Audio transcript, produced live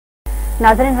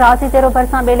नाज़रीन, राज़ी तेरो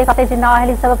भरिसां ॿेले खाते जी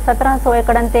नाअहली सबब 1700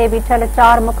 एकड़नि ते बीठल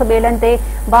 4 मुख ॿेलनि ते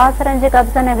बासरनि जे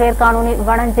कब्ज़नि ऐं गैर क़ानूनी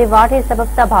वणनि जे वाढे सबब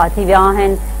तबाह थी विया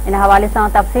आहिनि। इन हवाले सां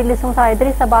तफ़सील ॾिसूं था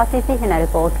इदरीस अब्बासी जी हिन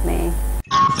रिपोर्ट में।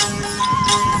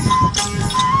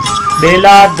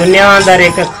 ॿेला दुनिया अंदरि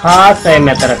हिकु ख़ासि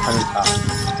अहमियत रखनि था।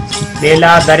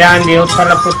 ॿेला दरियानि जे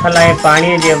उथल पुथल ऐं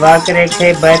पाणीअ जे वाकिरे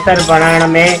खे बहितर बणाइण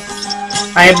में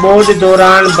ऐं ॿोॾि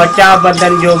दौरान बचाव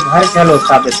बंदनि जो भरझलो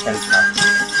साबित थियनि था।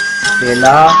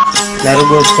 ॿेला न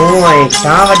रुॻो सूंहं ऐं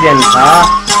छांव ॾियनि था,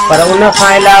 पर उन खां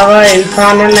अलावा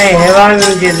इंसाननि ऐं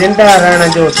हैवाननि जे ज़िंदा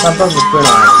रहण जो सबबु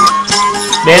पिणु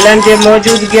आहिनि। ॿेलनि जे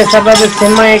मौजूदगीअ सबबु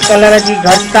सिम ऐं कलर जी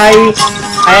घटिताई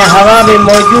ऐं हवा में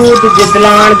मौजूदु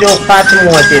गिदलाइण जो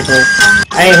ख़ात्मो अचे थो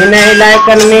ऐं हिन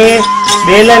इलाइक़नि में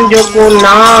ॿेलनि जो को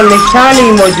नाम निशान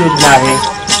ई मौजूदु न आहे।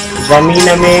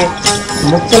 ज़मीन में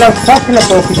मुख़्तलिफ़ फसल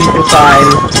पोखिजी चुका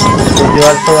आहिनि। कुझु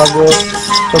अर्सो अॻु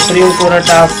सुप्रीम कोर्ट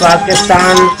ऑफ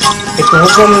पाकिस्तान हिकु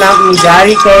हुकुम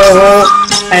जारी कयो हो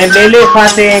ऐं ॿेले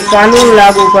खाते ऐं कानून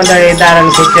लागू कंदड़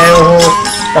इदारनि खे चयो हो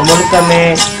त मुल्क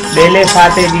में ॿेले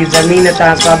खाते जी ज़मीन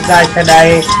तां कब्ज़ा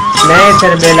छॾाए नए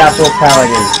सिर ॿेला पोखिया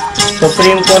वञनि।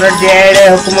 सुप्रीम कोर्ट जे अहिड़े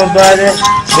हुकुम बैदि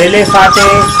ॿेले खाते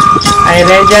ऐं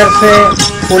रेंजर्स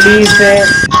पुलिस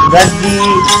गॾिजी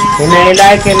हिन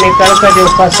इलाइक़े में कणिक जो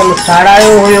फसल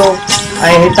साड़ायो हुयो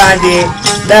ऐं हितां जे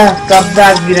 10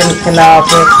 कब्ज़ागीरनि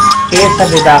ख़िलाफ़ केस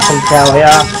बि दाख़िल थिया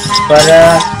हुया, पर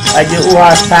अॼु उहा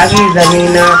साॻी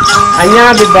ज़मीन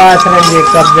अञा बि बासरनि जे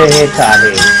कब्ज़े हेठि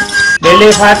आहे।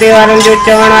 ॿेले खाते वारनि जो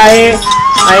चवणु आहे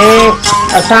ऐं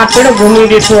असां पिणु घुमी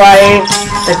ॾिठो आहे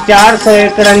त 400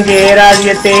 एकड़नि जे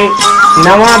एराज़ीअ ते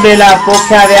नवां ॿेला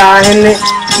पोखिया विया आहिनि।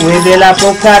 उहे ॿेला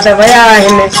पोखिया त विया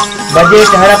आहिनि,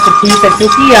 बजेट हड़प थी त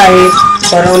चुकी आहे,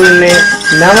 पर उन्हनि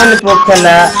नवनि पोखियल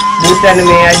ॿूटनि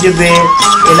में अॼु बि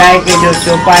इलाइक़े जो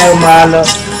चौपायो माल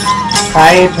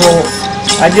खाए थो।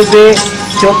 अॼु बि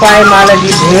चौपाए माल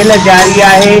जी भेल जारी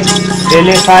आहे।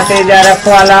 ॿेले खाते जा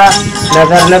रखवाला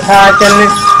नज़र नथा अचनि।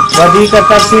 वधीक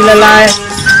तफ़सील लाइ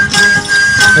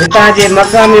हितां जे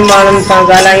मक़ामी माण्हुनि सां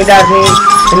ॻाल्हाईंदासीं।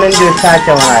 हिननि जो छा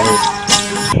चवणु आहे।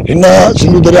 हिन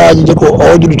सिंधु दरिया जो जेको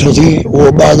औज ॾिठोसीं उहो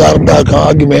 2010 खां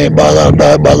अॻु में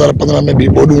 2010-2015 में बि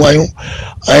ॿोॾियूं आयूं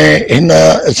ऐं हिन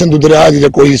सिंधु दरिया जे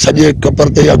जेको ई सॼे कपर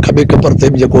ते या खॿे कपर ते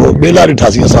बि जेको ॿेला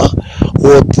ॾिठासीं असां,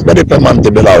 उहो वॾे पैमाने ते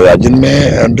ॿेला हुया, जिन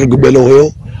में ड्रिग ॿेलो हुयो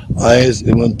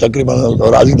ऐं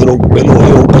तक़रीबन राज़ी दरो ॿेलो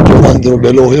हुयो, कचो राज़ी दरो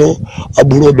ॿेलो हुयो,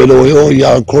 अबूड़ो ॿेलो हुयो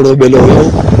या खोड़ो ॿेलो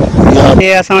हुयो।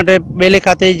 असां वटि ॿेले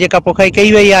खाते जी जेका पोखाई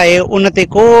कई वई आहे उन ते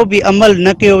को बि अमल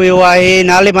न कयो वियो आहे।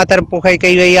 नाले मातर पोखाई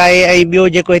कई वई आहे ऐं ॿियो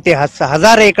जेको हिते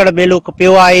 1000 एकड़ ॿेलो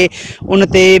पियो आहे उन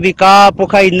ते बि का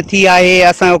पोखाई न थी आहे।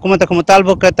 असां हुकूमत खां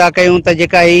मुतालबो था कयूं त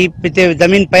जेका ही हिते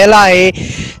ज़मीन पयल आहे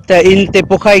त इन ते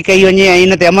पोखाई कई वञे ऐं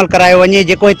इन ते अमल करायो वञे।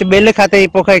 जेको हिते ॿेले खाते जी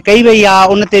पोखाई कई वई आहे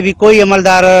उन ते बि कोई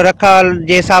अमलदार रखाल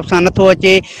जे हिसाब सां नथो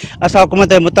अचे। असां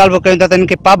हुकूमत जो मुतालबो कयूं था त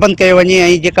इनखे पाबंद कयो वञे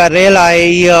ऐं जेका रेल आहे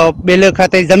इहा ॿेले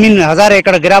खाते ज़मीन 1000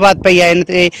 एकड़ गिराबाद पई आहे इन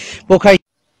ते पोखाई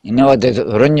इन वटि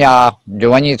रुञ आहे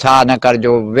जो वञी छा न कर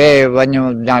जो वे वञो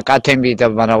या काथे बि त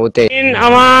माना उते।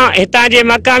 अवां हितां जे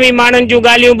मक़ामी माण्हुनि जूं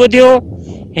ॻाल्हियूं ॿुधियो।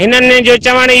 हिननि जो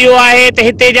चवणु इहो आहे त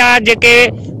हिते जा जेके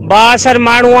बासर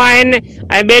माण्हू आहिनि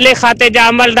ऐं ॿेले खाते जा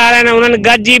अमलदार आहिनि उन्हनि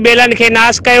गॾिजी ॿेलनि खे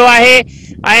नास कयो आहे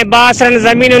ऐं बासरनि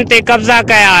ज़मीनुनि ते कब्ज़ा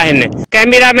कया आहिनि।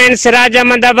 कैमरामैन सिराज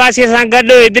अहमद अब्बासी सां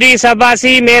गॾु इदरीस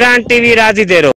अब्बासी मेहरान टीवी राज़ी देरो।